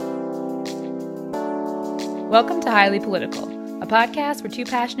Welcome to Highly Political, a podcast where two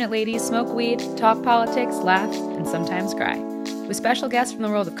passionate ladies smoke weed, talk politics, laugh, and sometimes cry, with special guests from the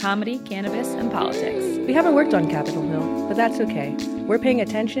world of comedy, cannabis, and politics. We haven't worked on Capitol Hill, but that's okay. We're paying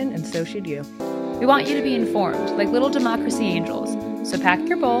attention, and so should you. We want you to be informed, like little democracy angels. So pack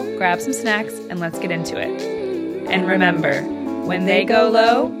your bowl, grab some snacks, and let's get into it. And remember, when they go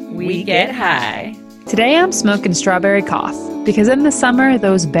low, we get high. Today I'm smoking strawberry cough, because in the summer,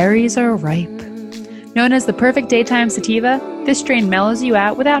 those berries are ripe. Known as the perfect daytime sativa, this strain mellows you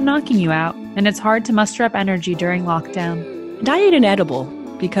out without knocking you out, and it's hard to muster up energy during lockdown. And I ate an edible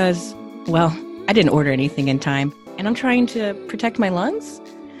because, well, I didn't order anything in time, and I'm trying to protect my lungs.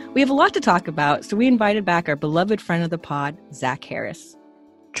 We have a lot to talk about, so we invited back our beloved friend of the pod, Zach Harris.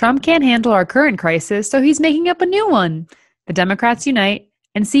 Trump can't handle our current crisis, so he's making up a new one. The Democrats unite,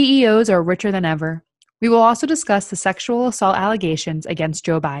 and CEOs are richer than ever. We will also discuss the sexual assault allegations against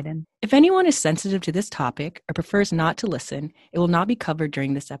Joe Biden. If anyone is sensitive to this topic or prefers not to listen, it will not be covered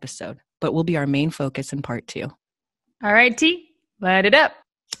during this episode, but will be our main focus in part 2. All right, T, light it up.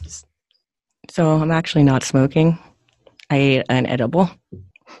 So I'm actually not smoking. I ate an edible.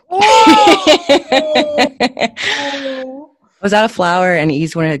 I was out of flour and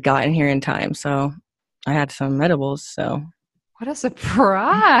Ease wouldn't have gotten here in time, so I had some edibles. So what a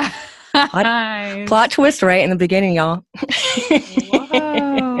surprise! Plot twist right in the beginning, y'all.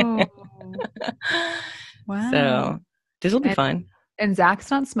 Whoa! Wow. So this will be fun. And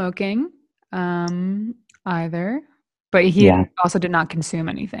Zach's not smoking either, but he also did not consume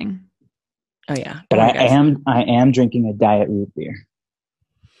anything. Oh yeah, but I am drinking a diet root beer.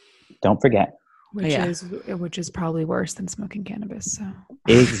 Don't forget. Which is probably worse than smoking cannabis. So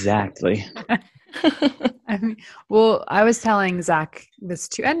exactly. I mean, well, I was telling Zach this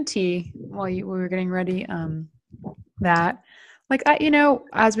to NT while we were getting ready. That, like,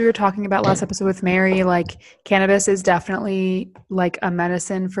 as we were talking about last episode with Mary, like, cannabis is definitely like a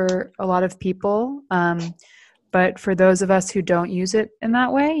medicine for a lot of people. But for those of us who don't use it in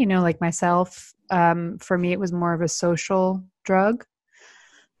that way, like myself, for me, it was more of a social drug.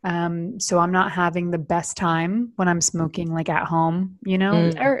 So I'm not having the best time when I'm smoking, like at home,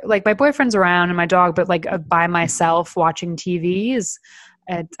 or like my boyfriend's around and my dog, but like by myself watching TV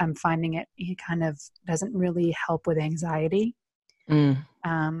I'm finding it kind of doesn't really help with anxiety.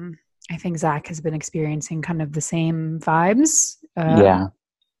 I think Zach has been experiencing kind of the same vibes.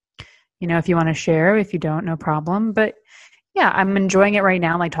 If you want to share, if you don't, no problem. But yeah, I'm enjoying it right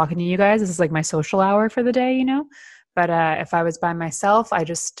now. Like talking to you guys, this is like my social hour for the day, But if I was by myself,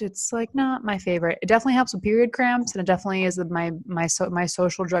 it's like not my favorite. It definitely helps with period cramps, and it definitely is my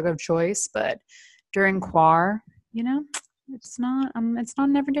social drug of choice. But during quar, it's not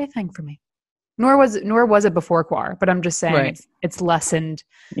an everyday thing for me. Nor was it before quar. But I'm just saying it's lessened.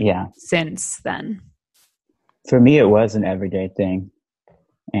 Yeah. Since then. For me, it was an everyday thing,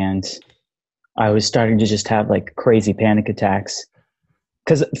 and I was starting to just have like crazy panic attacks.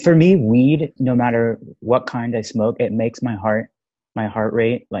 Because for me, weed, no matter what kind I smoke, it makes my heart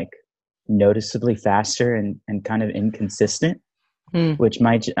rate like noticeably faster and kind of inconsistent, which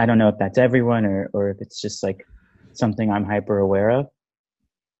I don't know if that's everyone or if it's just like something I'm hyper aware of.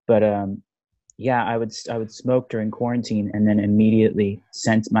 But I would smoke during quarantine and then immediately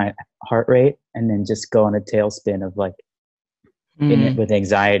sense my heart rate and then just go on a tailspin of like with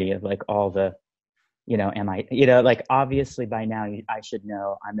anxiety of like all the, am I, like obviously by now I should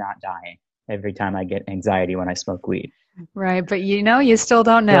know I'm not dying every time I get anxiety when I smoke weed. Right. But you still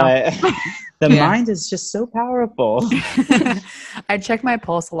don't know. The mind is just so powerful. I check my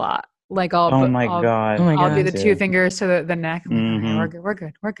pulse a lot. Like I'll do the 2 fingers to the neck. Mm-hmm.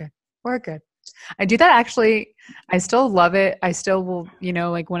 We're good. I do that actually. I still love it. I still will,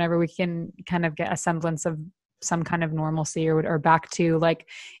 like whenever we can kind of get a semblance of some kind of normalcy or back to like,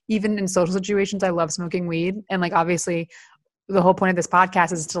 even in social situations, I love smoking weed. And like, obviously the whole point of this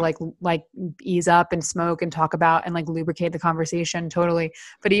podcast is to like ease up and smoke and talk about and like lubricate the conversation totally.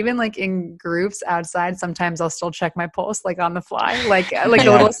 But even like in groups outside, sometimes I'll still check my pulse, like on the fly, like a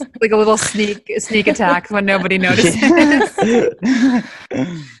little sneak attack when nobody notices.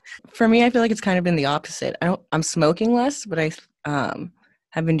 For me, I feel like it's kind of been the opposite. I'm smoking less, but I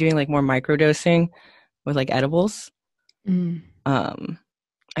have been doing like more microdosing with like edibles.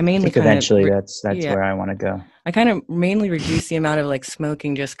 I mainly eventually that's where I want to go. I kind of mainly reduce the amount of like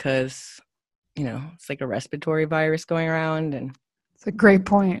smoking just because, it's like a respiratory virus going around, and it's a great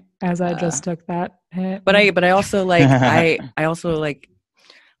point. As I just took that hit, but I also like I also like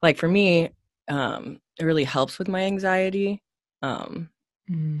for me, it really helps with my anxiety.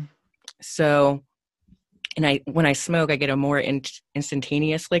 So And when I smoke, I get a more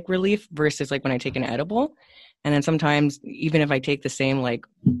instantaneous like relief versus like when I take an edible. And then sometimes even if I take the same like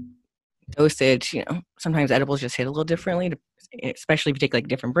dosage, sometimes edibles just hit a little differently, especially if you take like a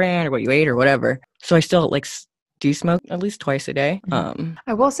different brand or what you ate or whatever. So I still like do smoke at least twice a day.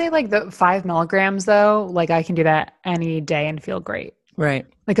 I will say like the 5 milligrams though, like I can do that any day and feel great. Right.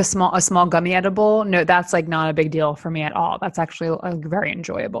 Like a small gummy edible. No, that's like not a big deal for me at all. That's actually like very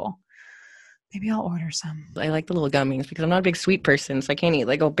enjoyable. Maybe I'll order some. I like the little gummies because I'm not a big sweet person, so I can't eat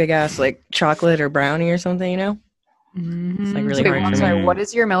like a big ass like chocolate or brownie or something, Mm-hmm. It's like really hard for me. Sorry, what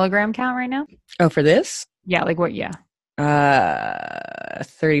is your milligram count right now? Oh, for this? Yeah, like what? Yeah.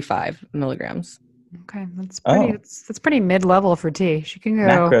 35 milligrams. Okay, that's pretty. That's pretty mid-level for tea. She can go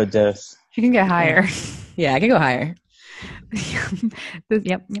macro dose. She can get higher. Yeah, I can go higher.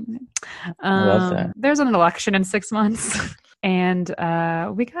 Yep. I love that. There's an election in 6 months, and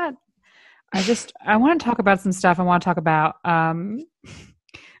we got. I want to talk about some stuff. I want to talk about I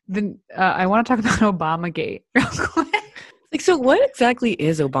want to talk about Obamagate real quick. Like, so what exactly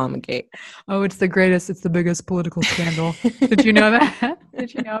is Obamagate? Oh, it's the greatest. It's the biggest political scandal. Did you know that?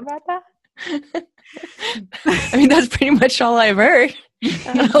 Did you know about that? I mean, that's pretty much all I've heard.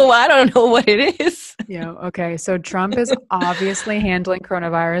 I don't know what it is. Yeah. Okay. So Trump is obviously handling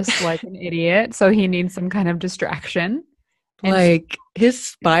coronavirus like an idiot. So he needs some kind of distraction. And like his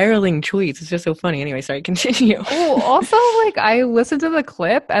spiraling tweets is just so funny. Anyway, sorry, continue. Oh, also, like I listened to the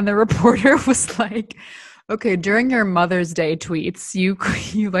clip and the reporter was like, okay, during your Mother's Day tweets,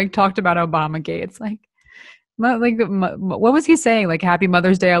 you like talked about Obamagate. It's like what was he saying? Like, Happy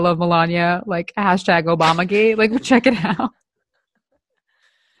Mother's Day, I love Melania, like hashtag Obamagate, like check it out.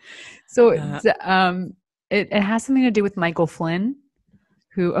 So it has something to do with Michael Flynn,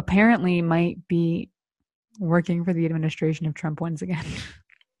 who apparently might be working for the administration if Trump wins again.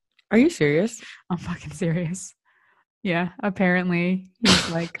 Are you serious? I'm fucking serious. Yeah, apparently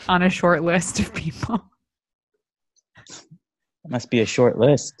he's like on a short list of people. Must be a short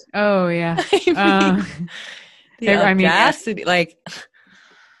list. Oh yeah. The audacity, like.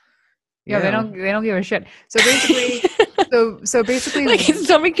 Yeah, they don't give a shit. So basically, like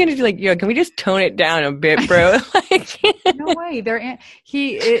somebody can be like, "Yo, can we just tone it down a bit, bro?" Like, no way.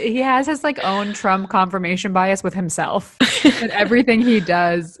 He has his like own Trump confirmation bias with himself. And everything he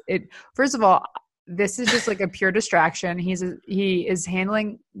does, first of all, this is just like a pure distraction. He is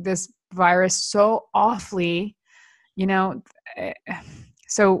handling this virus so awfully,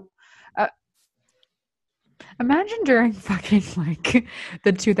 So. Imagine during fucking like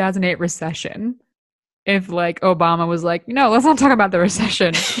the 2008 recession, if like Obama was like, no, let's not talk about the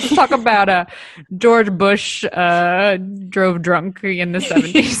recession. Let's talk about George Bush drove drunk in the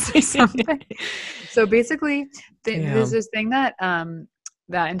 70s or something. So basically, there's this thing that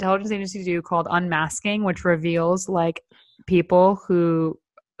that intelligence agencies do called unmasking, which reveals like people who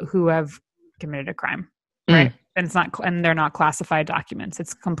have committed a crime, right? And it's not, and they're not classified documents.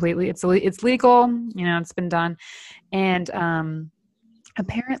 It's completely, it's legal. It's been done, and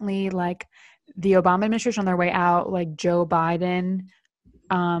apparently, like the Obama administration on their way out, like Joe Biden,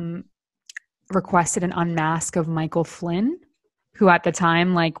 requested an unmask of Michael Flynn, who at the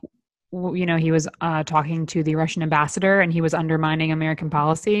time, like, he was talking to the Russian ambassador, and he was undermining American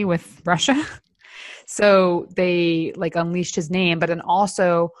policy with Russia. So they like unleashed his name, but then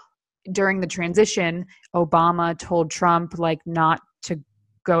also. During the transition, Obama told Trump like not to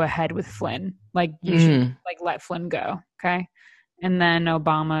go ahead with Flynn. Like you should like let Flynn go. Okay. And then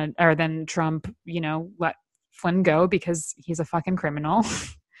Trump, let Flynn go because he's a fucking criminal.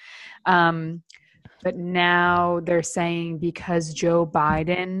 But now they're saying because Joe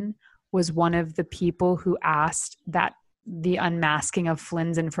Biden was one of the people who asked that the unmasking of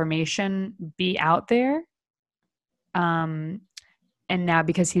Flynn's information be out there. And now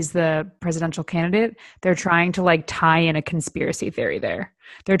because he's the presidential candidate, they're trying to like tie in a conspiracy theory there.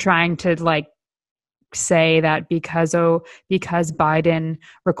 They're trying to like say that because Biden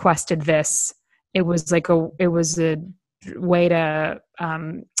requested this, it was a way to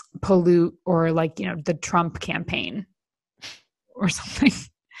pollute or like, the Trump campaign or something.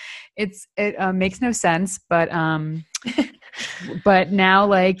 It makes no sense, but now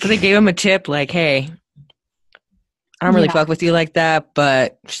like so they gave him a tip like, hey, I don't really fuck with you like that,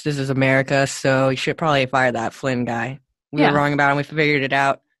 but this is America, so you should probably fire that Flynn guy. We were wrong about him. We figured it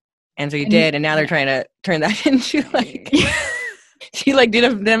out. And so you did, and now they're trying to turn that into like... you like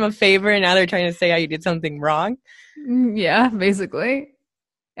did them a favor, and now they're trying to say how you did something wrong? Yeah, basically.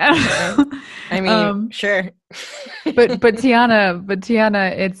 I mean, sure. but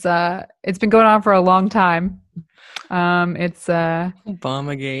Tiana, it's been going on for a long time. It's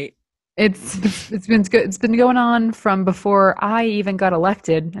Obamagate. it's been good. It's been going on from before I even got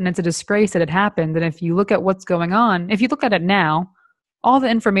elected, and it's a disgrace that it happened. And if you look at what's going on, if you look at it now, all the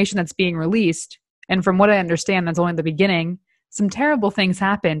information that's being released, and from what I understand, that's only the beginning. Some terrible things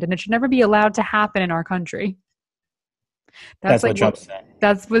happened, and it should never be allowed to happen in our country. That's what Trump said.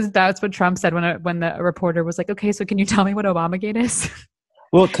 That's what Trump said when the reporter was like, "Okay, so can you tell me what Obamagate is?"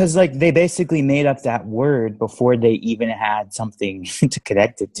 Well, because like they basically made up that word before they even had something to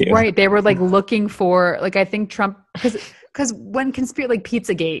connect it to. Right. They were like looking for, like, I think Trump, because when like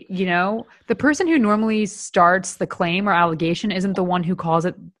Pizzagate, you know, the person who normally starts the claim or allegation isn't the one who calls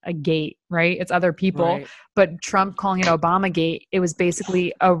it a gate, right? It's other people. Right. But Trump calling it Obamagate, it was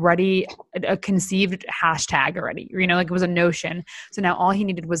basically already a conceived hashtag already, you know, like it was a notion. So now all he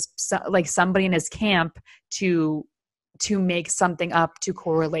needed was like somebody in his camp to make something up to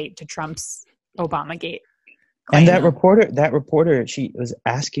correlate to Trump's Obamagate claim. And that reporter, she was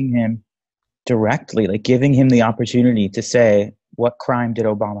asking him directly, like giving him the opportunity to say, what crime did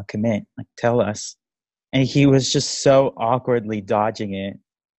Obama commit? Like, tell us. And he was just so awkwardly dodging it.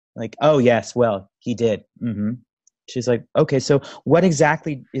 Like, oh, yes, well, he did. Mm-hmm. She's like, okay, so what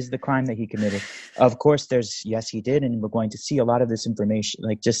exactly is the crime that he committed? Of course, yes, he did. And we're going to see a lot of this information,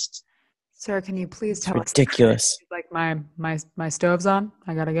 like just... Sir, can you please tell us? Ridiculous. Like my stove's on.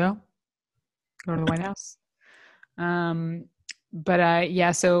 I gotta go to the White House. But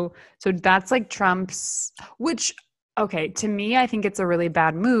yeah, so that's like Trump's. Which, okay, to me, I think it's a really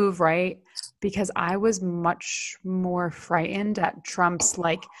bad move, right? Because I was much more frightened at Trump's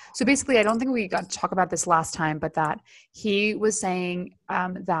like. So basically, I don't think we got to talk about this last time, but that he was saying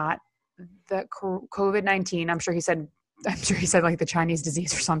that the COVID-19. I'm sure he said like the Chinese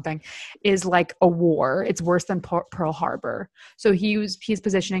disease or something, is like a war. It's worse than Pearl Harbor. So he's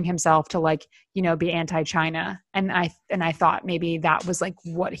positioning himself to like, you know, be anti-China. And I thought maybe that was like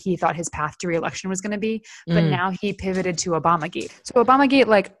what he thought his path to re-election was going to be. But now he pivoted to Obamagate. So Obamagate,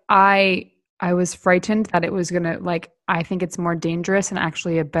 like I was frightened that it was going to like, I think it's more dangerous and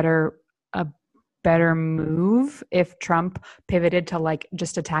actually a better move if Trump pivoted to like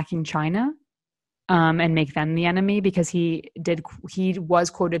just attacking China. And make them the enemy, because he was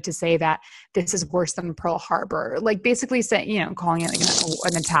quoted to say that this is worse than Pearl Harbor, like basically saying, you know, calling it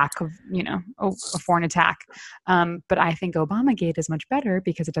like an attack of, you know, a foreign attack. But I think Obamagate is much better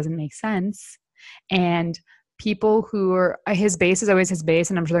because it doesn't make sense. And people who are, his base is always his base,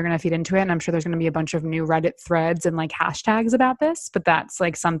 and I'm sure they're going to feed into it. And I'm sure there's going to be a bunch of new Reddit threads and like hashtags about this, but that's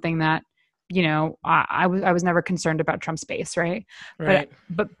like something that, you know, I was never concerned about Trump's base. Right.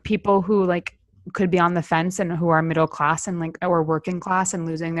 But people who like, could be on the fence and who are middle class and like or working class and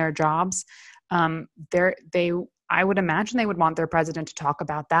losing their jobs, I would imagine they would want their president to talk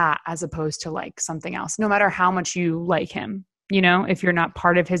about that as opposed to like something else, no matter how much you like him. You know, if you're not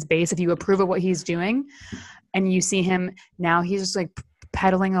part of his base, if you approve of what he's doing and you see him now, he's just like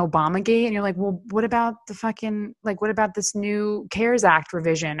peddling Obamagate, and you're like, well, what about the fucking, like, what about this new CARES Act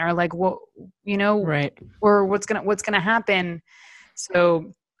revision, or like, what, you know, right, or what's gonna happen?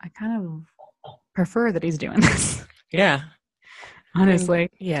 So I kind of prefer that he's doing this. Yeah. Honestly.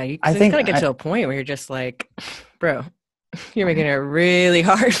 Yeah. I think it's going to get to a point where you're just like, bro, you're making it really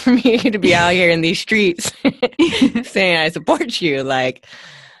hard for me to be out here in these streets saying I support you. Like,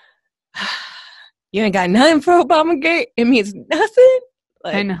 you ain't got nothing for Obamagate. It means nothing.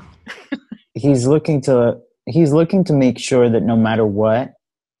 Like, I know. He's looking to make sure that no matter what,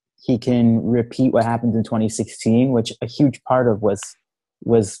 he can repeat what happened in 2016, which a huge part of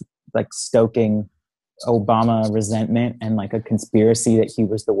was like stoking Obama resentment and like a conspiracy that he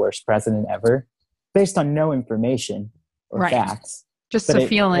was the worst president ever, based on no information or facts. Just a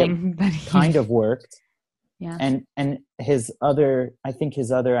feeling that he kind of worked. Yeah. And his other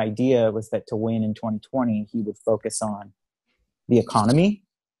idea was that to win in 2020, he would focus on the economy.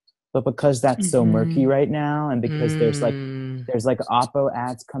 But because that's so murky right now, and because there's like Oppo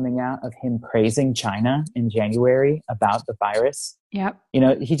ads coming out of him praising China in January about the virus. Yep. You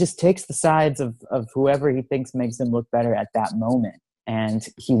know, he just takes the sides of whoever he thinks makes him look better at that moment. And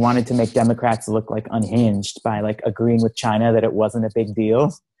he wanted to make Democrats look like unhinged by like agreeing with China that it wasn't a big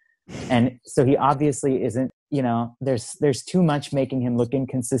deal. And so he obviously isn't, you know, there's too much making him look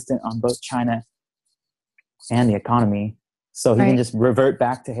inconsistent on both China and the economy. So he can just revert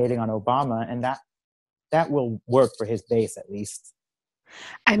back to hating on Obama, and that will work for his base at least.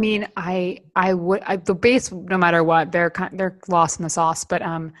 I mean, the base, no matter what, they're lost in the sauce. But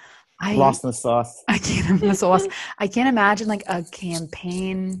lost in the sauce. I can't imagine like a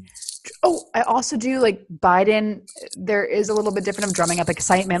campaign. Oh, I also do like Biden. There is a little bit different of drumming up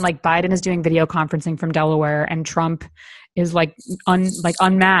excitement. Like Biden is doing video conferencing from Delaware, and Trump is like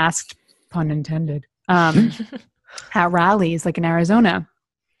unmasked, pun intended, at rallies like in Arizona.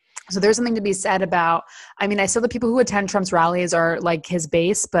 So there's something to be said about, I mean, I saw the people who attend Trump's rallies are like his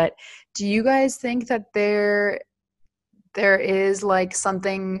base, but do you guys think that there is like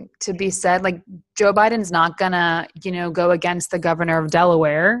something to be said? Like Joe Biden's not gonna, go against the governor of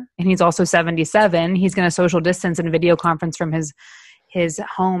Delaware, and he's also 77. He's gonna social distance and video conference from his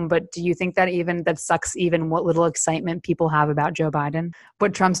home. But do you think that sucks even what little excitement people have about Joe Biden?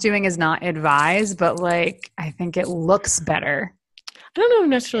 What Trump's doing is not advised, but like I think it looks better. I don't know if it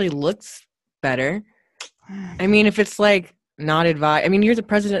necessarily looks better. I mean, if it's like not advised, I mean, you're the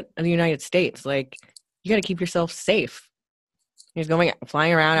president of the United States. Like, you got to keep yourself safe. You're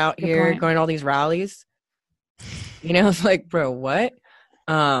flying around out here, going to all these rallies. It's like, bro, what?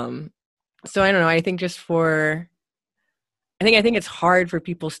 So I don't know. I think I think it's hard for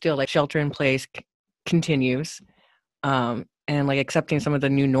people still, like shelter in place continues, and like accepting some of the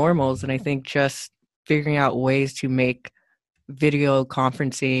new normals. And I think just figuring out ways to make video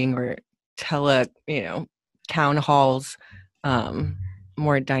conferencing or town halls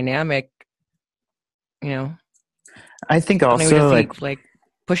more dynamic, I think also like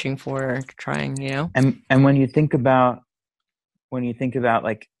pushing for or trying, and when you think about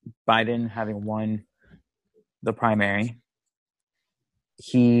like Biden having won the primary,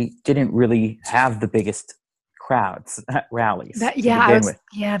 he didn't really have the biggest crowds at rallies.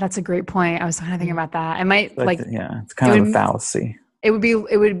 That's a great point. I was kind of thinking about that. I might it's kind of a fallacy. It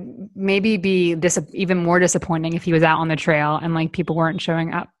would maybe be even more disappointing if he was out on the trail and like people weren't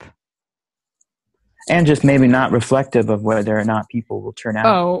showing up. And just maybe not reflective of whether or not people will turn out.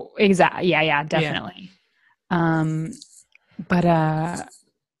 Oh, exactly. Yeah, definitely. Yeah.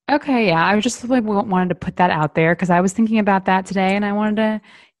 Okay, yeah. I was just like wanted to put that out there because I was thinking about that today, and I wanted to,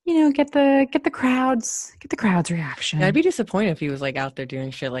 get the crowd's reaction. Yeah, I'd be disappointed if he was like out there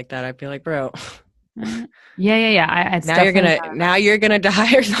doing shit like that. I'd be like, bro. Yeah. Now you're gonna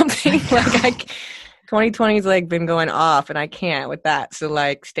die or something. Like 2020's like been going off, and I can't with that. So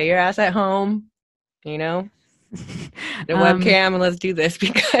like, stay your ass at home. The webcam, and let's do this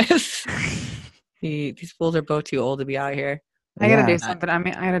because these fools are both too old to be out here. I gotta do something. I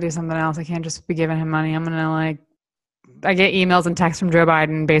gotta do something else. I can't just be giving him money. I'm gonna I get emails and texts from Joe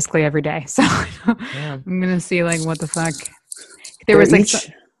Biden basically every day. So I'm gonna see like what the fuck. There was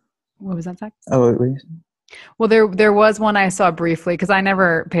what was that, Zach? Oh, please. Well, there was one I saw briefly because I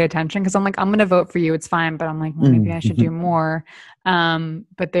never pay attention because I'm like, I'm going to vote for you. It's fine. But I'm like, well, maybe I should do more.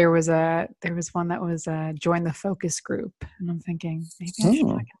 But there was one that was join the focus group. And I'm thinking maybe I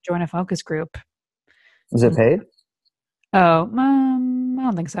should join a focus group. Was it paid? Oh, I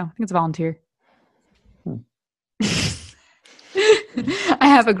don't think so. I think it's volunteer. I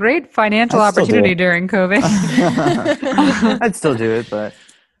have a great financial opportunity during COVID. I'd still do it, but...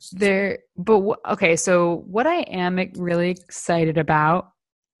 Okay, so what I am really excited about,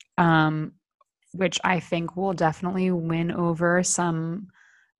 which I think will definitely win over some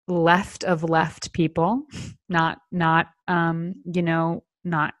left people, not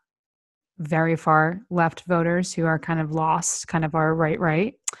very far left voters who are kind of lost, kind of our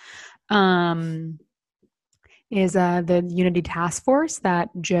right, is the Unity Task Force that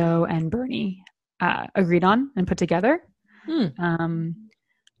Joe and Bernie agreed on and put together.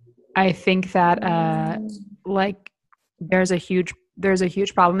 I think that there's a huge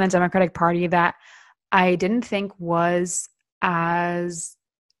problem in the Democratic Party that I didn't think was as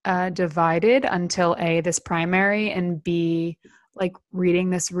divided until A, this primary, and B, like reading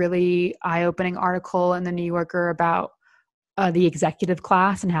this really eye-opening article in the New Yorker about the executive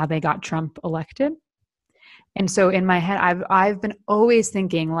class and how they got Trump elected. And so in my head, I've been always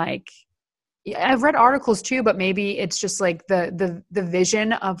thinking like, I've read articles too, but maybe it's just like the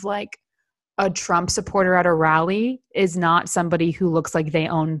vision of like a Trump supporter at a rally is not somebody who looks like they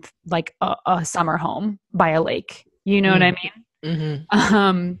own like a summer home by a lake. You know what I mean?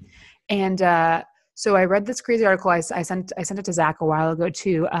 Mm-hmm. So I read this crazy article. I sent it to Zach a while ago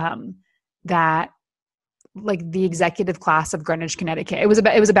too. That like the executive class of Greenwich, Connecticut. It was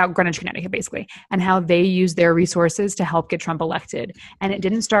about Greenwich, Connecticut, basically, and how they use their resources to help get Trump elected. And it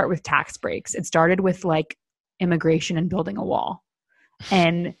didn't start with tax breaks. It started with like immigration and building a wall.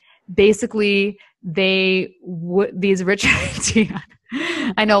 And basically, these rich.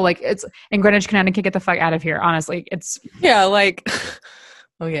 I know, like it's in Greenwich, Connecticut. Get the fuck out of here. Honestly, it's like.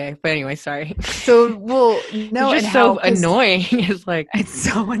 Okay, but anyway, sorry. So, well, no, it's just so annoying. It's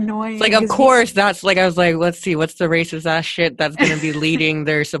so annoying. It's like, of course, that's like, I was like, let's see, what's the racist ass shit that's going to be leading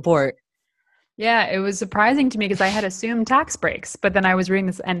their support? Yeah, it was surprising to me because I had assumed tax breaks, but then I was reading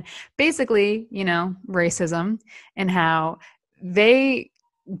this and basically, racism and how they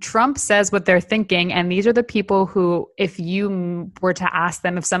Trump says what they're thinking, and these are the people who, if you were to ask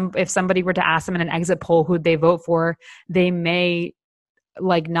them, if somebody were to ask them in an exit poll who they vote for, they may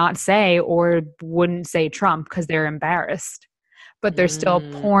like not say or wouldn't say Trump because they're embarrassed. But they're still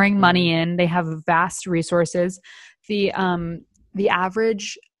pouring money in. They have vast resources. The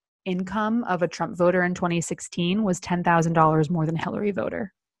average income of a Trump voter in 2016 was $10,000 more than a Hillary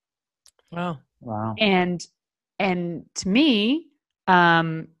voter. Wow. And to me,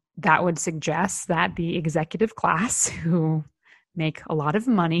 that would suggest that the executive class who make a lot of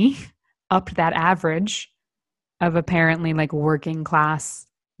money upped that average of apparently like working class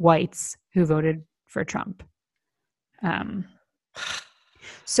whites who voted for Trump.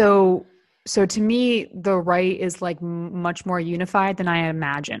 So to me, the right is like much more unified than I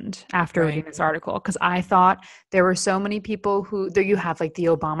imagined after reading this article, because I thought there were so many people who there you have like the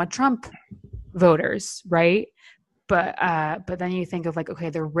Obama Trump voters, right? But then you think of like, okay,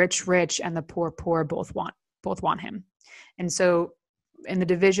 the rich and the poor both want him. And so in the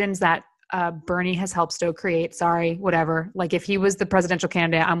divisions that Bernie has helped Stowe create, whatever. Like if he was the presidential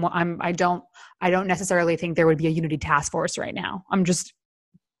candidate, I don't necessarily think there would be a unity task force right now. I'm just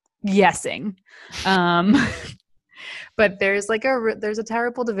guessing. But there's like there's a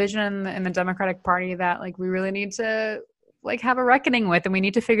terrible division in the Democratic Party that like we really need to like have a reckoning with, and we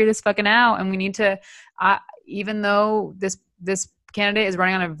need to figure this fucking out. And we need to, even though this candidate is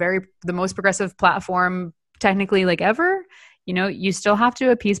running on the most progressive platform technically like ever, you know, you still have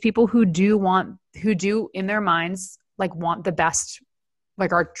to appease people who do in their minds like want the best,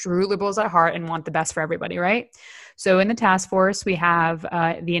 like are true liberals at heart and want the best for everybody, right? So in the task force, we have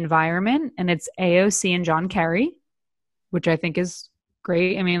the environment, and it's AOC and John Kerry, which I think is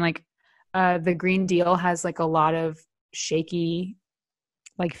great. I mean, like the Green Deal has like a lot of shaky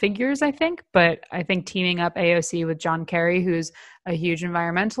like figures, I think, but I think teaming up AOC with John Kerry, who's a huge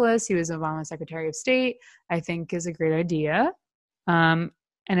environmentalist, he was Obama's Secretary of State, I think is a great idea. And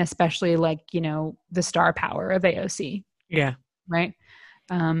especially like, you know, the star power of AOC. Yeah. Right.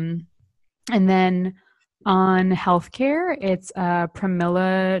 And then on healthcare, it's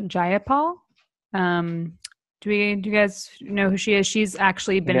Pramila Jayapal. Do you guys know who she is? She's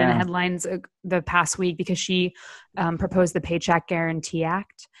actually been in the headlines the past week because she proposed the Paycheck Guarantee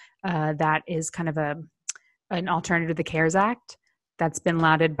Act. That is kind of an alternative to the CARES Act that's been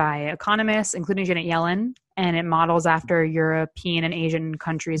lauded by economists, including Janet Yellen, and it models after European and Asian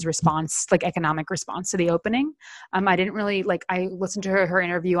countries' response, like economic response to the opening. I didn't really I listened to her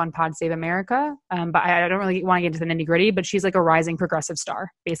interview on Pod Save America, but I don't really want to get into the nitty gritty, but she's like a rising progressive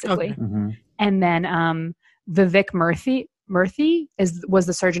star, basically. Okay. Mm-hmm. And then Vivek Murthy was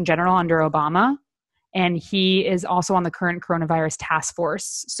the Surgeon General under Obama, and he is also on the current coronavirus task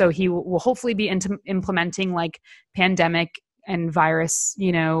force. So he will hopefully be implementing like pandemic and virus,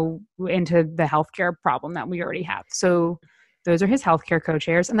 you know, into the healthcare problem that we already have. So those are his healthcare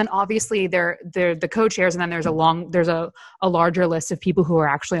co-chairs, and then obviously they're the co-chairs, and then there's a larger list of people who are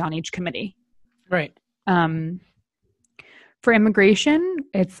actually on each committee. Right. For immigration,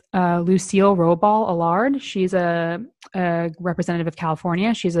 it's Lucille Robal Allard. She's a representative of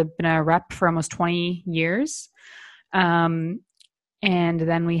California. She's been a rep for almost 20 years. And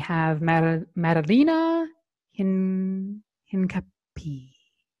then we have Marilena Hincapie.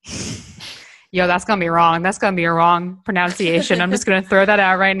 Yo, that's going to be wrong. That's going to be a wrong pronunciation. I'm just going to throw that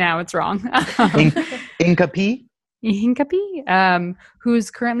out right now. It's wrong. Hincapie? Hincapie,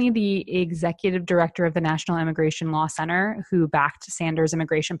 who's currently the executive director of the National Immigration Law Center, who backed Sanders'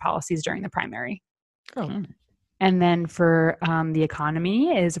 immigration policies during the primary. Oh. And then for the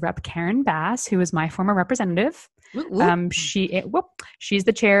economy is Rep. Karen Bass, who is my former representative. She's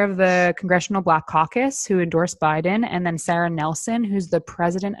the chair of the Congressional Black Caucus, who endorsed Biden, and then Sarah Nelson, who's the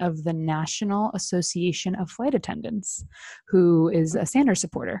president of the National Association of Flight Attendants, who is a Sanders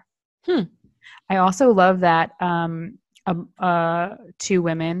supporter. I also love that two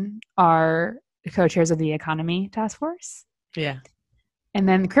women are co-chairs of the economy task force. Yeah. And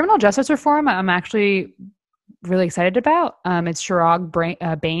then criminal justice reform, I'm actually really excited about. It's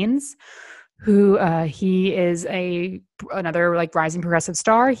Chirag Bains, who he is another like rising progressive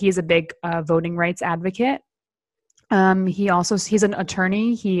star. He's a big voting rights advocate. He's an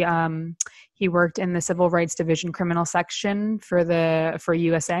attorney. He worked in the Civil Rights Division criminal section for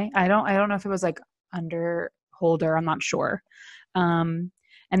USA. I don't know if it was like under Holder. I'm not sure. And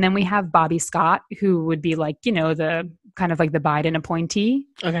then we have Bobby Scott, who would be like, you know, the kind of like the Biden appointee.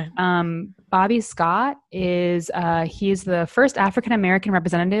 Okay. Bobby Scott is he's the first African American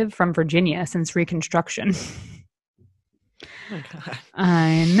representative from Virginia since Reconstruction. Oh my God.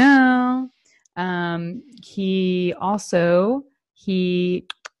 I know. he,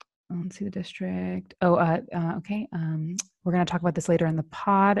 let's see the district. Okay. We're going to talk about this later in the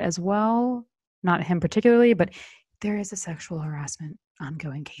pod as well. Not him particularly, but there is a sexual harassment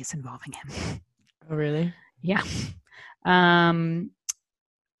ongoing case involving him. Oh, really? Yeah.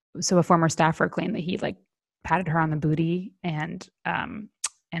 So a former staffer claimed that he like patted her on the booty and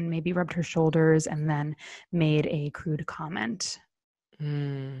maybe rubbed her shoulders and then made a crude comment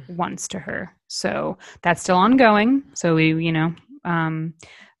once to her. So that's still ongoing. So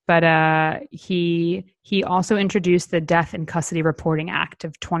but he also introduced the Death in Custody Reporting Act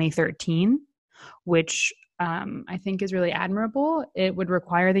of 2013, which I think is really admirable. It would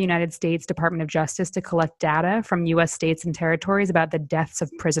require the United States Department of Justice to collect data from U.S. states and territories about the deaths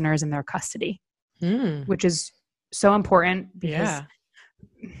of prisoners in their custody, which is so important because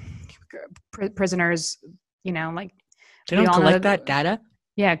prisoners, like they don't collect that data.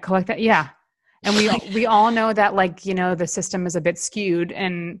 Yeah, collect that. Yeah, and we all know that the system is a bit skewed.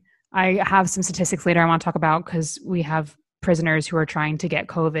 And I have some statistics later I want to talk about because we have prisoners who are trying to get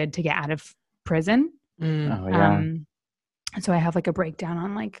COVID to get out of prison. Oh, yeah. So I have a breakdown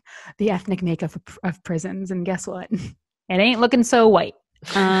on the ethnic makeup of prisons, and guess what? It ain't looking so white.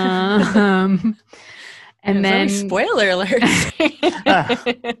 And then spoiler alert.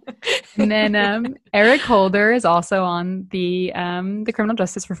 And then Eric Holder is also on the criminal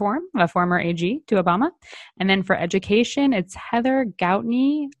justice reform, a former AG to Obama. And then for education, it's Heather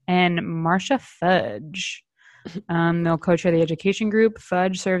Goutney and Marcia Fudge. They'll co-chair the education group.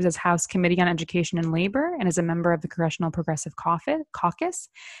 Fudge serves as House Committee on Education and Labor and is a member of the Congressional Progressive Caucus.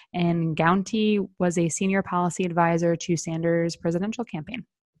 And Goutney was a senior policy advisor to Sanders' presidential campaign.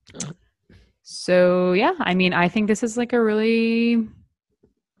 So, yeah, I think this is a really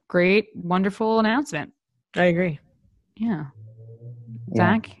great, wonderful announcement. I agree. Yeah.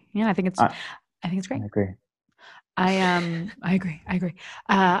 Zach? Yeah, I think it's great. I agree. I agree.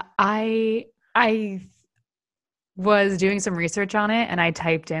 I was doing some research on it and I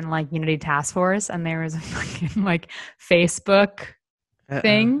typed in Unity Task Force and there was a fucking Facebook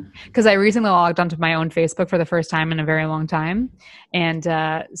thing because I recently logged onto my own Facebook for the first time in a very long time. And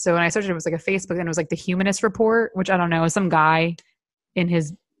so when I searched it was a Facebook and it was the Humanist Report, which I don't know, some guy in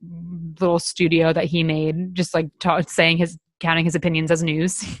his little studio that he made just counting his opinions as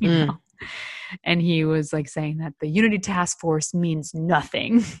news, you know. And he was saying that the Unity Task Force means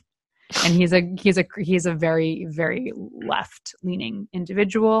nothing. And he's a very, very left-leaning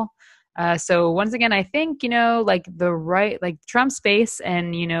individual. So once again, I think, the right, Trump's base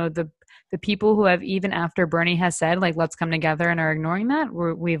and, the people who have, even after Bernie has said, let's come together and are ignoring that,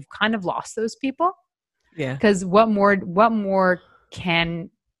 we've kind of lost those people. Yeah. Because what more can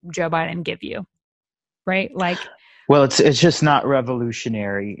Joe Biden give you? Right? Well, it's just not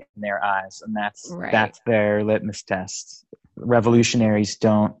revolutionary in their eyes. And that's their litmus test. Revolutionaries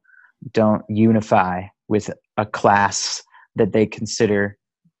don't unify with a class that they consider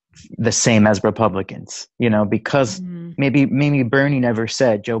the same as Republicans, because maybe Bernie never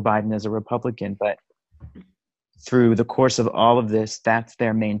said Joe Biden is a Republican, but through the course of all of this, that's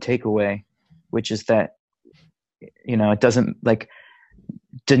their main takeaway, which is that, it doesn't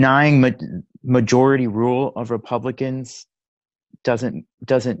denying majority rule of Republicans doesn't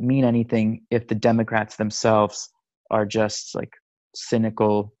mean anything if the Democrats themselves are just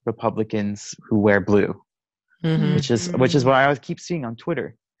cynical Republicans who wear blue, which is what I always keep seeing on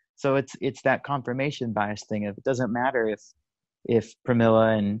Twitter. So it's that confirmation bias thing. If it doesn't matter if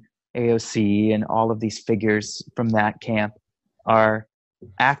Pramila and AOC and all of these figures from that camp are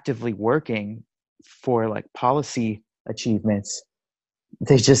actively working for policy achievements,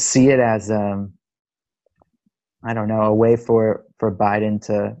 they just see it as a way for Biden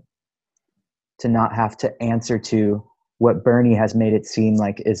to not have to answer to what Bernie has made it seem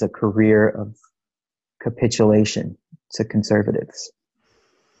like is a career of capitulation to conservatives.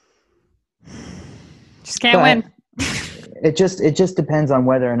 Just can't win. It just depends on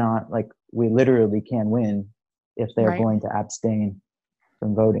whether or not we literally can win if they're going to abstain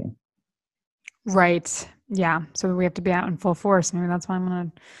from voting. Right. Yeah. So we have to be out in full force. Maybe that's why I'm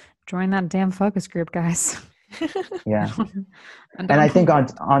going to join that damn focus group, guys. Yeah. And I think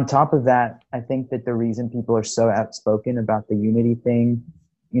on top of that, I think that the reason people are so outspoken about the unity thing,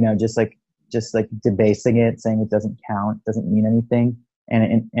 just debasing it, saying it doesn't count, doesn't mean anything.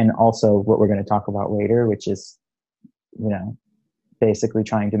 And also what we're going to talk about later, which is, basically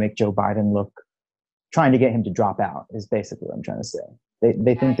trying to make Joe Biden trying to get him to drop out is basically what I'm trying to say.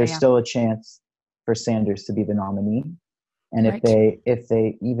 They think there's still a chance for Sanders to be the nominee. And if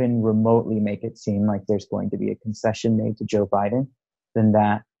they even remotely make it seem like there's going to be a concession made to Joe Biden, then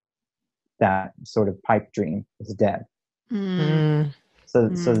that sort of pipe dream is dead. Mm.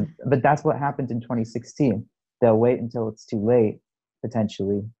 But that's what happened in 2016. They'll wait until it's too late,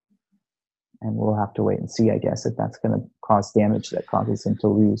 potentially, and we'll have to wait and see, I guess, if that's going to cause damage that causes him to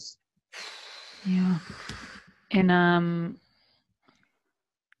lose. Yeah. And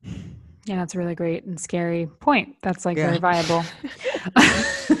yeah, that's a really great and scary point. That's like very viable.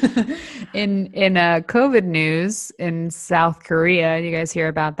 In COVID news in South Korea, you guys hear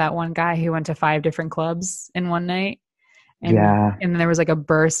about that one guy who went to 5 different clubs in one night? And, and then there was like a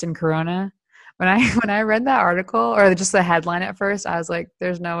burst in Corona. When I read that article, or just the headline at first, I was like,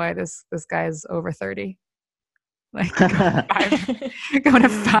 "There's no way this guy's over 30." Like going to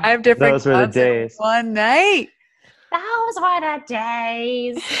 5 different Those were the days. One night. Those were the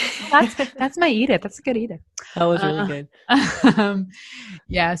days. That's my Edith. That's a good Edith. That was really good.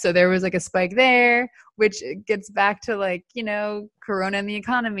 Yeah, so there was like a spike there, which gets back to like, Corona and the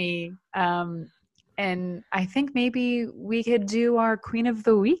economy. And I think maybe we could do our Queen of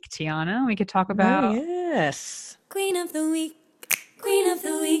the Week, Tiana. We could talk about... Oh, yes. Queen of the Week. Queen of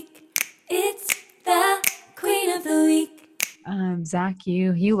the Week. It's the Queen of the Week. Zach,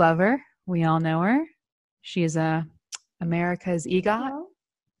 you love her. We all know her. She is America's EGOT.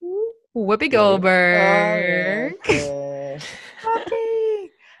 Whoopi Goldberg. Whoopi.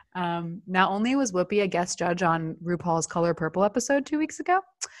 Not only was Whoopi a guest judge on RuPaul's Color Purple episode 2 weeks ago.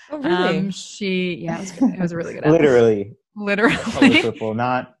 Oh, really? It was a really good episode. Literally. Color purple,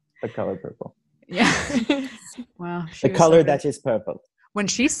 not the color purple. Yeah. Wow. The color that is purple. When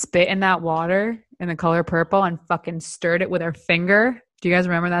she spit in that water in the color purple and fucking stirred it with her finger. Do you guys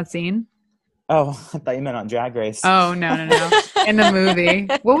remember that scene? Oh, I thought you meant on Drag Race. Oh, no. In the movie.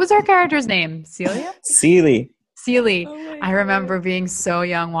 What was her character's name? Celia? Celie. Oh, I remember being so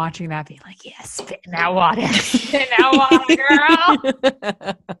young watching that, being like, yeah, spit in that water. Spit in that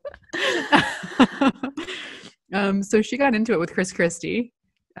water, girl. So she got into it with Chris Christie.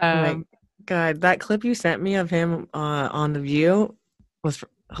 Oh my God, that clip you sent me of him on The View was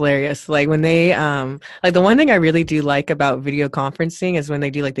hilarious. Like when they like the one thing I really do like about video conferencing is when they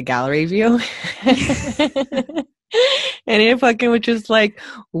do like the gallery view. And it fucking was just like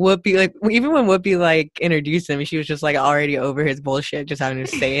Whoopi, like even when Whoopi like introduced him, she was just like already over his bullshit, just having to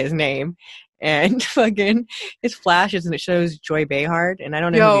say his name. And fucking his flashes and it shows Joy Behar, and I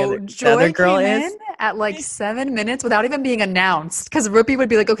don't know who the other girl is. At like 7 minutes without even being announced, because Whoopi would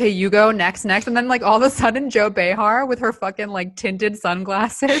be like, okay, you go next, and then like all of a sudden Joy Behar with her fucking like tinted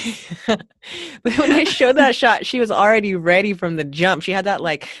sunglasses. But when they showed that shot, she was already ready from the jump. She had that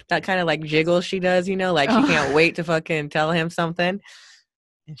kind of like jiggle she does, like she can't wait to fucking tell him something,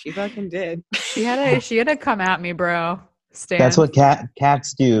 and she fucking did. She had to come at me, bro. Stan. That's what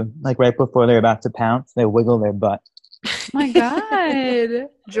cats do. Like right before they're about to pounce, they wiggle their butt. My God.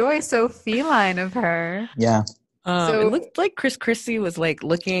 Joy, so feline of her. Yeah. So it looked like Chris Christie was like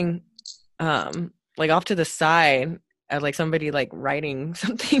looking like off to the side at like somebody like writing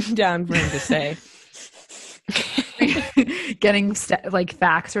something down for him to say. Getting like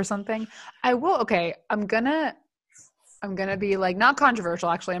facts or something. I will. Okay. I'm gonna be like not controversial.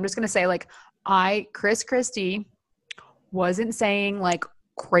 Actually, I'm just gonna say like Chris Christie wasn't saying like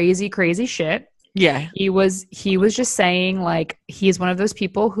crazy shit. Yeah. He was just saying like he's one of those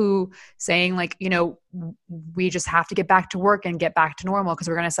people who saying like, we just have to get back to work and get back to normal because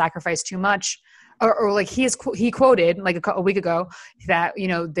we're going to sacrifice too much. Or like he quoted like a week ago that,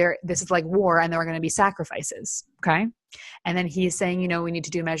 this is like war and there are going to be sacrifices. Okay. And then he's saying, we need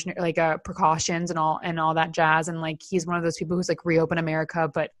to do precautions and all that jazz. And like, he's one of those people who's like reopen America,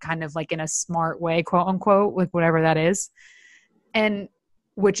 but kind of like in a smart way, quote unquote, like whatever that is. And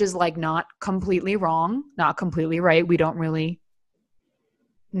which is like not completely wrong, not completely right. We don't really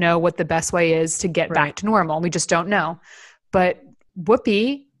know what the best way is to get back to normal. We just don't know. But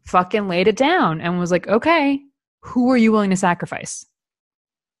Whoopi fucking laid it down and was like, okay, who are you willing to sacrifice?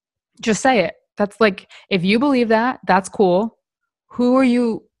 Just say it. That's like, if you believe that, that's cool. Who are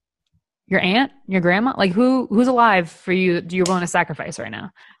you? Your aunt? Your grandma? Like who's alive for you? You're willing to sacrifice right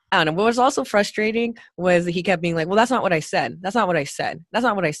now? I don't know. What was also frustrating was that he kept being like, well, that's not what I said. That's not what I said. That's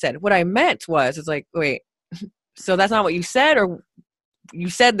not what I said. What I meant was, it's like, wait, so that's not what you said, or you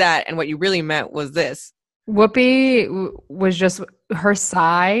said that and what you really meant was this? Whoopi was just, her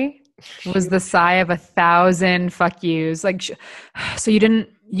sigh was the sigh of 1,000 fuck yous. Like, so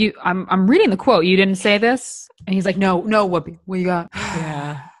I'm reading the quote. You didn't say this? And he's like, no, Whoopi, what you got?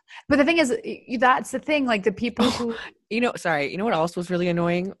 Yeah. But the thing is, that's the thing. Like the people who, sorry. You know what else was really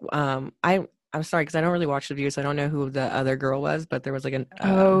annoying? I'm sorry because I don't really watch The View, so I don't know who the other girl was. But there was like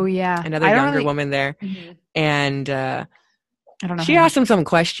another younger woman there, and I don't know. She asked him some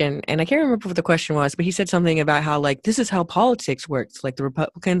question, and I can't remember what the question was, but he said something about how, like, this is how politics works. Like, the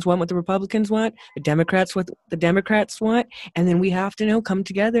Republicans want what the Republicans want, the Democrats what the Democrats want, and then we have to, come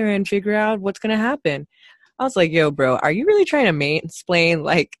together and figure out what's going to happen. I was like, yo, bro, are you really trying to mansplain,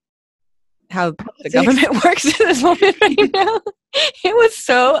 like, how the government works in this moment right now? It was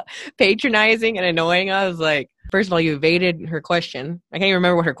so patronizing and annoying. I was like, first of all, you evaded her question. I can't even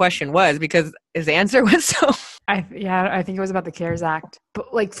remember what her question was because his answer was so... I think it was about the CARES Act.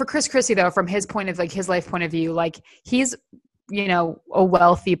 But like for Chris Christie, though, from his point of like his life point of view, like he's, a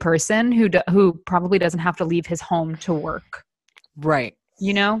wealthy person who probably doesn't have to leave his home to work. Right.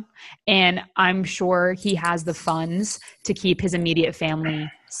 And I'm sure he has the funds to keep his immediate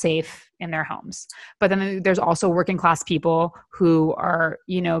family safe in their homes. But then there's also working class people who are,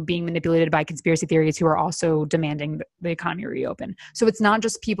 being manipulated by conspiracy theories who are also demanding the economy reopen. So it's not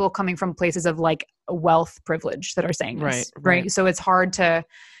just people coming from places of like wealth privilege that are saying this, right? So it's hard to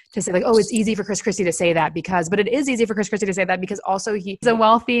say like, oh, it's easy for Chris Christie to say that but it is easy for Chris Christie to say that because also he's a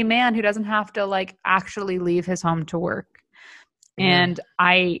wealthy man who doesn't have to like actually leave his home to work. And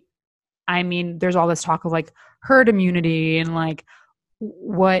I mean, there's all this talk of like herd immunity and like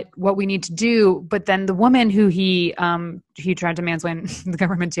what we need to do. But then the woman who he tried to mansplain the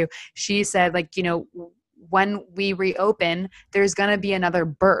government to, she said like, when we reopen, there's going to be another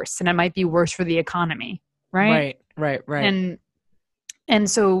burst and it might be worse for the economy. Right. And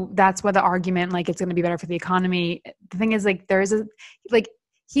so that's why the argument, like, it's going to be better for the economy. The thing is like,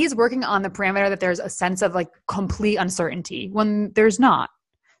 he's working on the parameter that there's a sense of like complete uncertainty when there's not.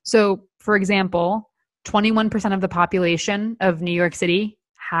 So for example, 21% of the population of New York City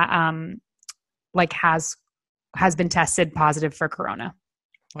has been tested positive for corona.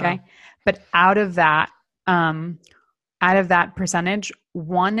 Okay. Wow. But out of that percentage,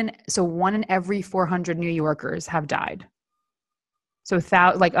 one in every 400 New Yorkers have died. So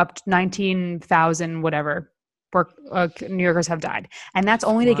up to 19,000, whatever, New Yorkers have died. And that's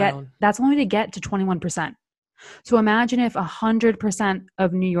only to get to 21%. So imagine if 100%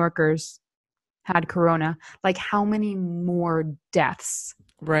 of New Yorkers had corona, like how many more deaths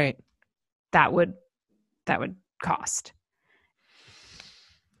that would cost.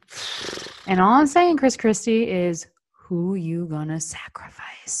 And all I'm saying, Chris Christie, is who you gonna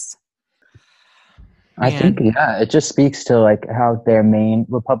sacrifice? I think, it just speaks to like how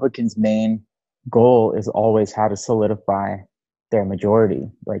Republicans' main goal is always how to solidify their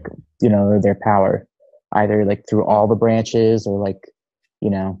majority, like, their power, either like through all the branches or like,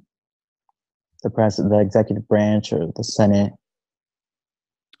 the president, the executive branch or the Senate.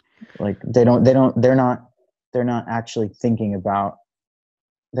 Like they're not actually thinking about,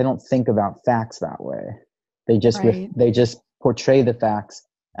 they don't think about facts that way. They just portray the facts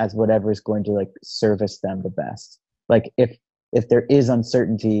as whatever is going to like service them the best. Like if there is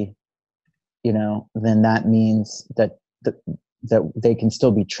uncertainty, then that means that they can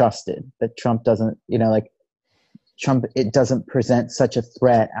still be trusted, that Trump doesn't, it doesn't present such a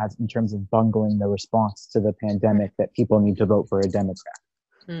threat as in terms of bungling the response to the pandemic that people need to vote for a Democrat.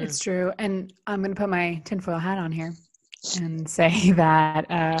 It's true. And I'm going to put my tinfoil hat on here and say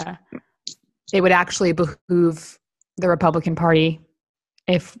that it would actually behoove the Republican Party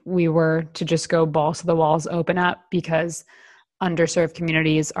if we were to just go balls to the walls, open up, because underserved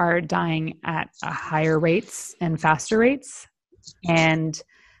communities are dying at higher rates and faster rates. And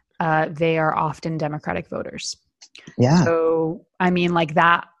they are often Democratic voters. Yeah. So, I mean, like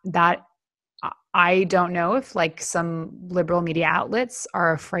that, I don't know if like some liberal media outlets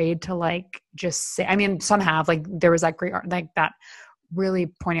are afraid to like just say, I mean, some have, like there was that great, like that really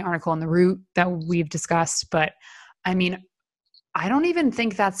poignant article in The Root that we've discussed, but I mean, I don't even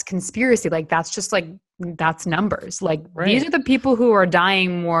think that's conspiracy. Like that's just like, that's numbers. Like these are the people who are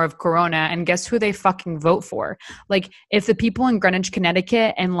dying more of corona, and guess who they fucking vote for? Like if the people in Greenwich,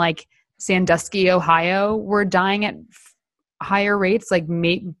 Connecticut and like Sandusky, Ohio were dying at higher rates, like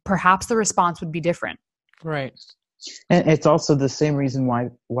perhaps the response would be different. Right. And it's also the same reason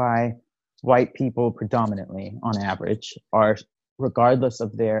why white people predominantly on average are, regardless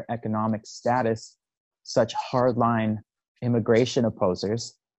of their economic status, such hardline immigration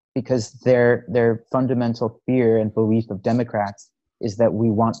opposers, because their fundamental fear and belief of Democrats is that we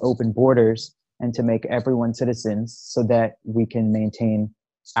want open borders and to make everyone citizens so that we can maintain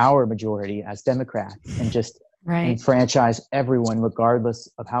our majority as Democrats and just enfranchise everyone regardless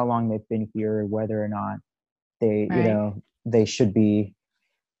of how long they've been here or whether or not they they should be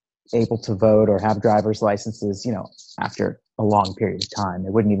able to vote or have driver's licenses, after a long period of time. They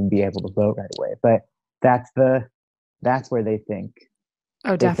wouldn't even be able to vote right away. But that's where they think.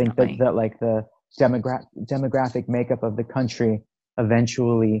 Oh, definitely. They think that like the demographic makeup of the country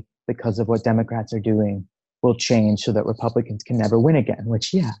eventually, because of what Democrats are doing, will change so that Republicans can never win again,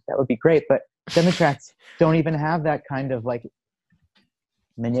 which, yeah, that would be great. But Democrats don't even have that kind of like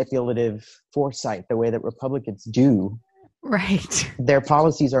manipulative foresight the way that Republicans do. Right. Their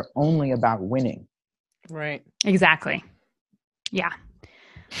policies are only about winning. Right. Exactly. Yeah.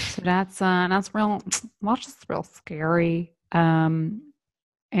 So that's real. Watch this real scary.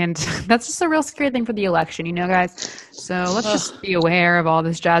 And that's just a real scary thing for the election, guys. So let's just be aware of all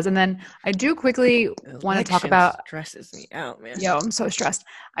this jazz. And then I do quickly want to talk about. Stresses me out, man. Yo, I'm so stressed.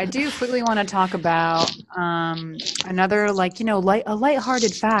 I do quickly want to talk about another a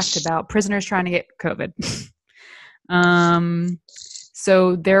lighthearted fact about prisoners trying to get COVID.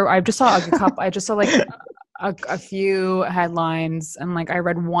 So there, I just saw a few headlines, and like I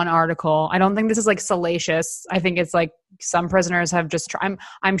read one article. I don't think this is like salacious. I think it's like some prisoners have just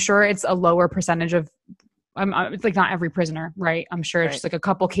I'm sure it's a lower percentage of it's like not every prisoner, right? I'm sure it's just like a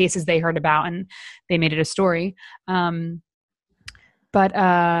couple cases they heard about and they made it a story. But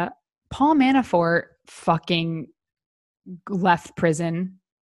Paul Manafort fucking left prison.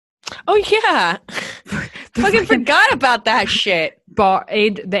 Oh yeah. Fucking forgot about that shit.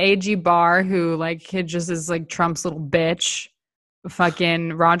 The AG Barr, who like he just is like Trump's little bitch.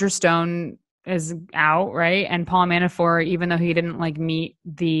 Fucking Roger Stone is out, right? And Paul Manafort, even though he didn't like meet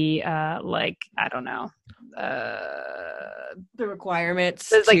the the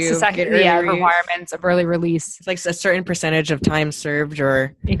requirements, requirements of early release. It's like a certain percentage of time served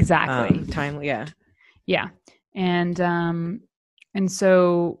or exactly time. Yeah, and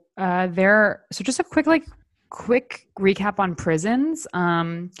so so just a quick recap on prisons.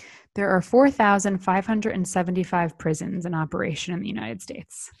 There are 4,575 prisons in operation in the United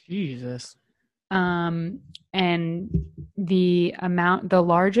States. Jesus. And the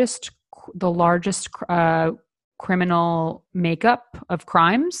largest criminal makeup of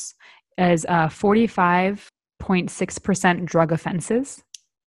crimes is 45.6% drug offenses.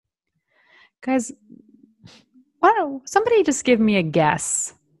 Guys, why don't somebody just give me a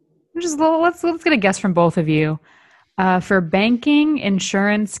guess? Let's get a guess from both of you. For banking,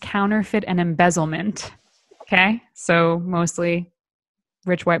 insurance, counterfeit, and embezzlement. Okay, so mostly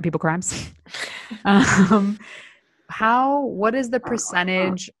rich white people crimes. What is the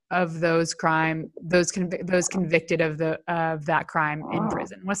percentage of those convicted of that crime in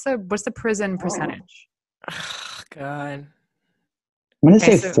prison? What's the prison percentage? Oh, God. I'm going to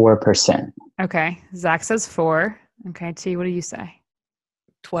say 4%. Okay, Zach says 4. Okay, T, what do you say?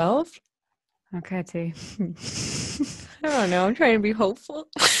 12? Okay, T. I don't know. I'm trying to be hopeful.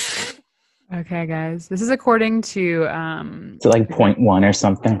 Okay, guys. This is according to it's like 0.1 or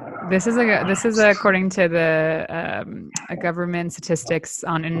something. This is according to the government statistics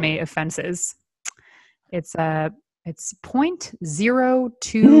on inmate offenses. It's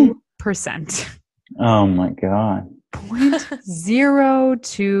 0.02%. Oh my God.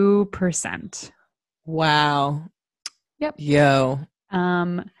 0.02%. Wow. Yep. Yo.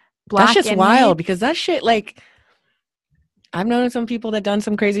 Black that's just inmate, wild because that shit, like, I've known some people that done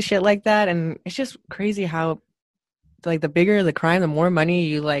some crazy shit like that, and it's just crazy how, like, the bigger the crime, the more money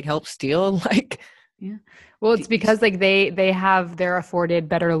you like help steal. Like, yeah. Well, it's because like they're afforded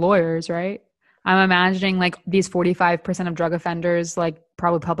better lawyers, right? I'm imagining like these 45% of drug offenders, like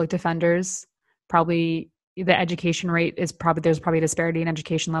probably public defenders, probably the education rate is there's probably a disparity in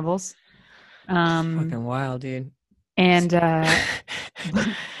education levels. Fucking wild, dude. And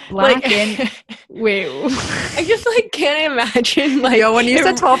wait, I just like can't imagine like when you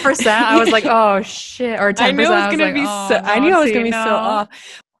said 12%, I was like, oh shit, or 10%. I knew I was gonna be so off.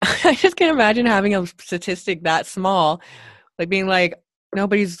 I just can't imagine having a statistic that small, like being like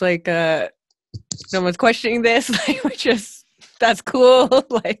nobody's like no one's questioning this, like that's cool.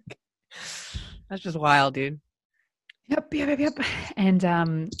 Like that's just wild, dude. Yep.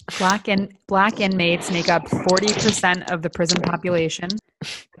 And black inmates make up 40% of the prison population.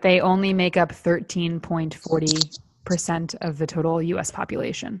 They only make up 13.40% of the total U.S.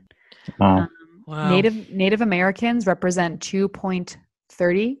 population. Wow. Native Americans represent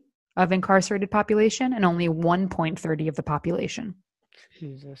 2.30 of incarcerated population and only 1.30 of the population.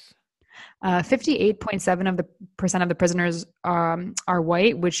 Jesus. 58.7% of the prisoners are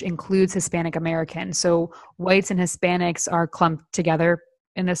white, which includes Hispanic American. So whites and Hispanics are clumped together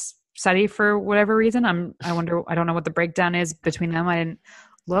in this study for whatever reason. I don't know what the breakdown is between them. I didn't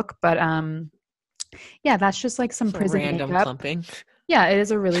look, but yeah, that's just like some prison random makeup. Clumping. Yeah, it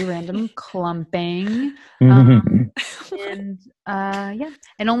is a really random clumping. And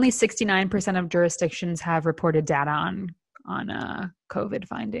only 69% of jurisdictions have reported data on COVID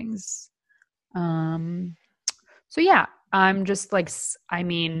findings. So yeah, I'm just like, I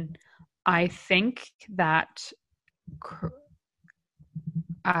mean, I think that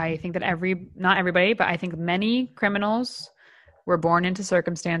not everybody, but I think many criminals were born into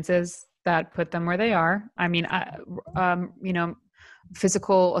circumstances that put them where they are. I mean,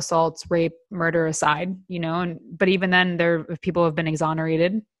 physical assaults, rape, murder aside, but even then people have been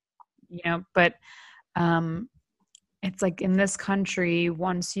exonerated, but it's like in this country,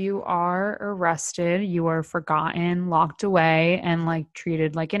 once you are arrested, you are forgotten, locked away, and like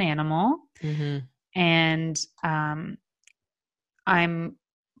treated like an animal. Mm-hmm. And I'm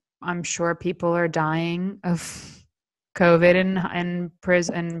sure people are dying of COVID in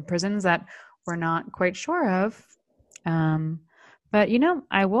prisons that we're not quite sure of. But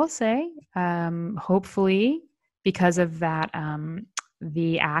I will say, hopefully, because of that,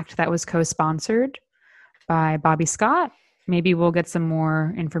 the act that was co-sponsored by Bobby Scott, maybe we'll get some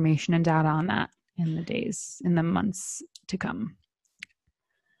more information and data on that in the months to come.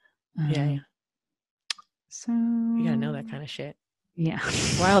 Yeah. So you gotta know that kind of shit. Yeah.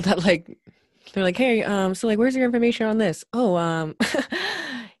 Wild that like they're like, hey, so like, where's your information on this? Oh,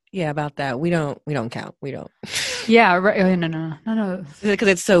 yeah, about that. We don't count. We don't. Yeah. Right. Oh, no. Is it because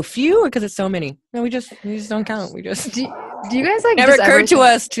it's so few or because it's so many? No, we just don't count. We just. Do you guys like never occurred to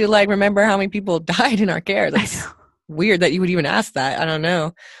us to like remember how many people died in our care? That's weird that you would even ask that. I don't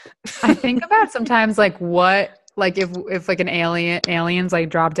know. I think about sometimes like what. Like if like an aliens like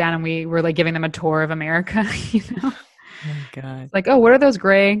dropped down and we were like giving them a tour of America, Oh my God. Like, oh, what are those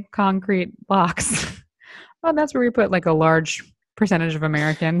gray concrete blocks? Oh, that's where we put like a large percentage of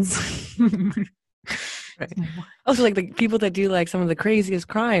Americans. Right. Also, like the people that do like some of the craziest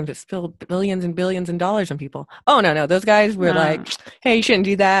crimes that spill billions and billions of dollars on people. Oh no, those guys were like, hey, you shouldn't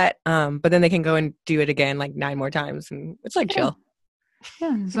do that. But then they can go and do it again like 9 more times, and it's like chill.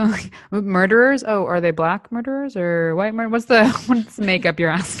 Yeah. So like, murderers. Oh, are they black murderers or white murderers? What's the makeup you're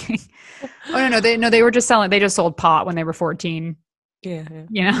asking? Oh no, they were just selling. They just sold pot when they were 14. Yeah.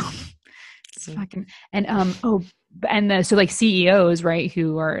 It's fucking so like CEOs, right,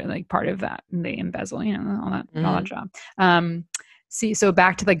 who are like part of that, and they embezzle, all that job. So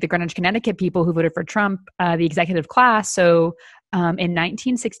back to like the Greenwich, Connecticut people who voted for Trump, the executive class. So in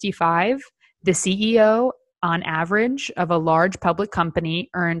 1965, the CEO on average of a large public company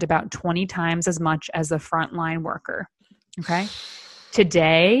earned about 20 times as much as a frontline worker. Okay.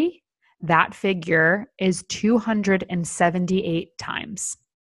 Today, that figure is 278 times.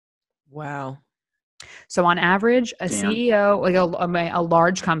 Wow. So on average, a CEO, like a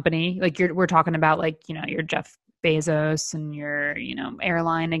large company, like we're talking about like, your Jeff Bezos and your,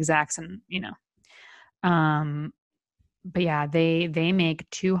 airline execs and, but yeah, they make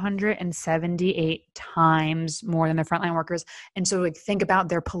 278 times more than the frontline workers. And so like think about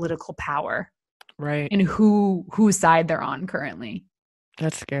their political power. Right. And whose side they're on currently.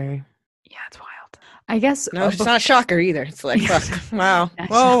 That's scary. Yeah, it's wild. I guess no, it's not a shocker either. It's like, fuck, wow,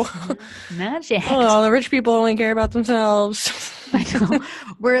 whoa, magic. Oh, all the rich people only care about themselves. I know.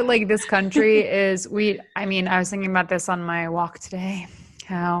 We're like, this country is. I was thinking about this on my walk today.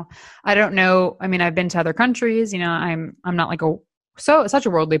 How I don't know. I mean, I've been to other countries. I'm not like such a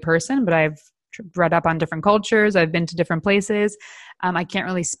worldly person, but I've read up on different cultures. I've been to different places. I can't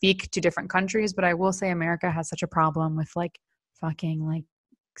really speak to different countries, but I will say America has such a problem with like fucking like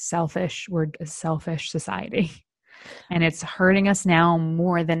selfish. We're a selfish society, and it's hurting us now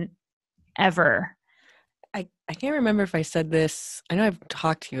more than ever. I can't remember if I said this. I know I've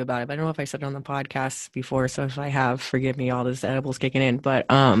talked to you about it, but I don't know if I said it on the podcast before. So if I have, forgive me, all this edibles kicking in. But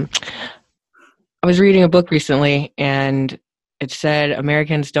I was reading a book recently, and it said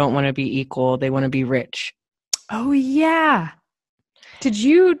Americans don't want to be equal; they want to be rich. Oh yeah.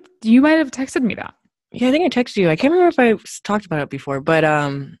 You might have texted me that. Yeah, I think I texted you. I can't remember if I talked about it before, but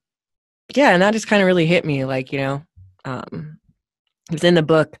yeah, and that just kind of really hit me. Like, within the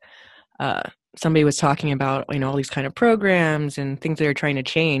book, somebody was talking about, all these kind of programs and things that are trying to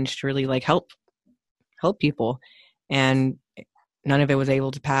change to really like help people, and none of it was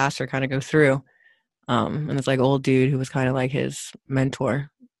able to pass or kind of go through. And this like old dude who was kind of like his mentor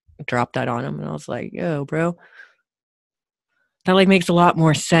dropped that on him, and I was like, yo, bro, that like makes a lot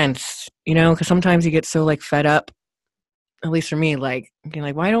more sense, because sometimes you get so like fed up, at least for me, like being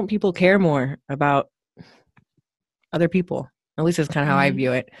like, why don't people care more about other people? At least that's kind of how I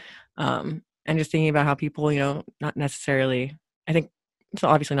view it. And just thinking about how people, not necessarily, I think it's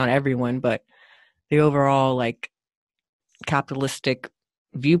obviously not everyone, but the overall like capitalistic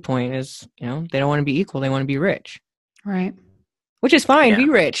viewpoint is, they don't want to be equal. They want to be rich. Right. Which is fine. Yeah. Be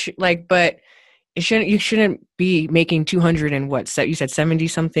rich. Like, but you shouldn't be making 200 and what? So you said 70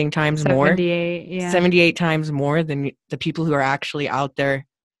 something times more. 78, yeah. 78 times more than the people who are actually out there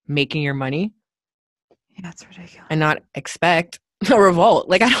making your money. Yeah, that's ridiculous. And not expect a revolt.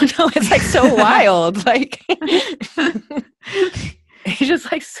 Like, I don't know. It's like so wild. Like, it's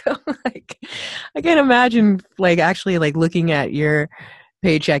just like so like, I can't imagine like actually like looking at your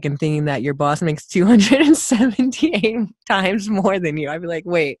paycheck and thinking that your boss makes 278 times more than you. I'd be like,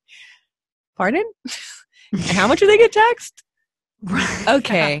 wait, pardon? How much do they get taxed?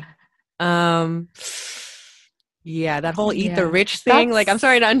 Okay. Yeah, that whole eat the rich thing. Like, I'm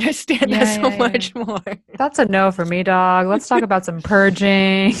sorry to understand that so much more. That's a no for me, dog. Let's talk about some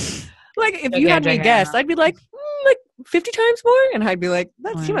purging. Like, if you had me guess, I'd be like 50 times more, and I'd be like,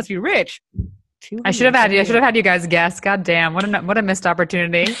 he must be rich. I should have had you guys guess. God damn, what a missed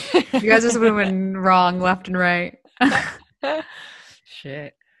opportunity. You guys just moving wrong left and right.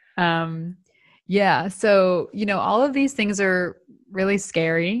 Shit. Yeah. So, all of these things are really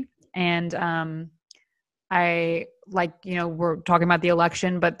scary. And we're talking about the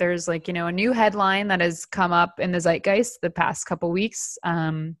election, but there's a new headline that has come up in the zeitgeist the past couple weeks.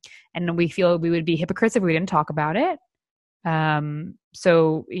 And we feel we would be hypocrites if we didn't talk about it.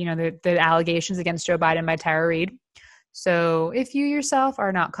 So, the allegations against Joe Biden by Tara Reade. So if you yourself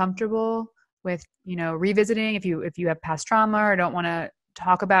are not comfortable with, revisiting, if you have past trauma or don't want to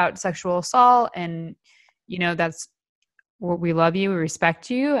talk about sexual assault, and, that's what we love you, we respect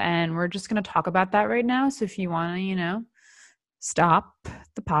you, and we're just going to talk about that right now. So if you want to, stop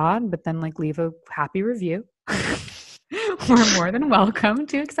the pod, but then leave a happy review, we're more than welcome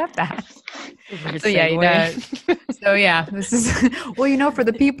to accept that. This is for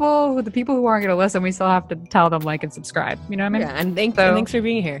the people who aren't going to listen, we still have to tell them like and subscribe. You know what I mean? Yeah, and thanks for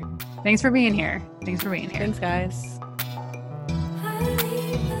being here. Thanks for being here. Thanks, guys.